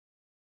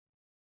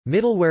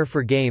Middleware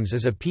for games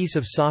is a piece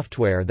of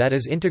software that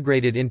is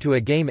integrated into a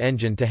game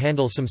engine to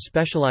handle some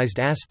specialized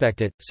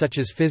aspect it, such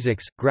as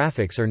physics,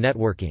 graphics or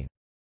networking.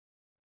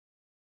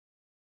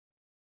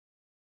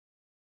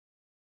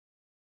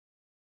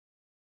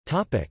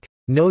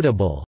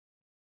 Notable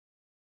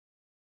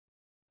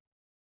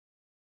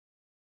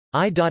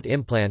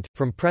i.implant,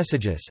 from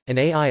Presages, an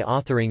AI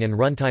authoring and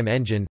runtime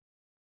engine.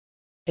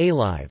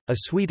 Alive, a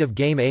suite of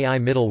game AI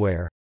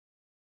middleware.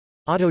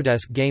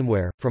 Autodesk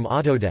Gameware, from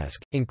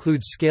Autodesk,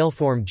 includes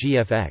Scaleform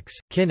GFX,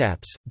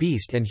 Kinapse,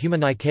 Beast and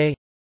HumanIK.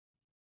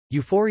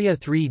 Euphoria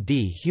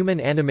 3D human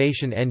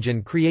animation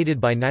engine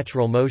created by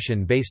Natural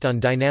Motion based on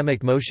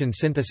dynamic motion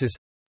synthesis.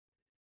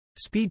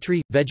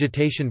 SpeedTree –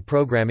 vegetation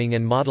programming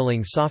and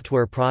modeling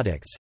software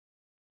products.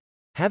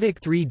 Havok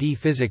 3D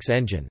physics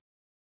engine.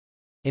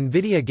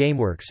 NVIDIA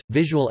GameWorks –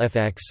 visual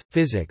FX,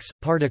 physics,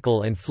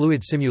 particle and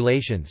fluid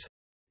simulations.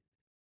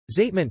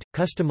 Zatement –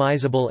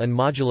 customizable and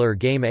modular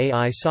game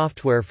AI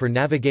software for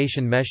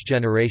navigation mesh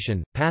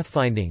generation,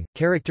 pathfinding,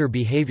 character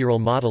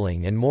behavioral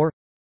modeling and more.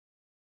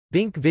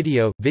 Bink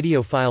Video –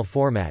 video file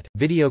format,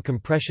 video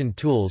compression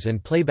tools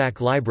and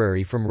playback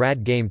library from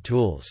RAD Game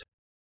Tools.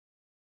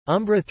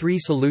 Umbra 3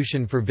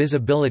 solution for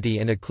visibility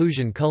and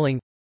occlusion culling.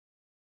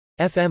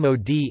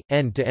 FMOD –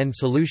 end-to-end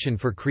solution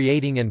for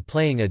creating and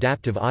playing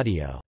adaptive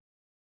audio.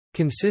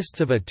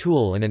 Consists of a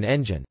tool and an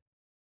engine.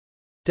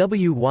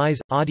 WWise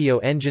 – audio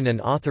engine and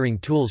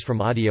authoring tools from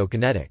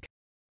Audiokinetic.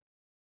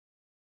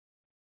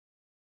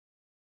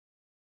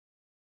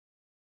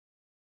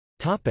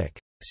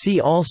 See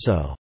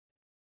also: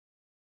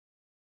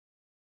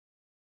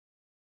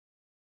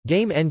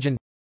 Game engine,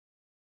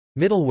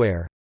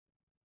 middleware,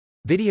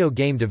 video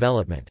game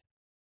development.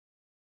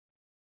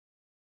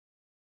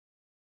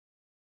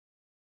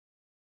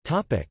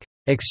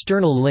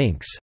 External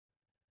links.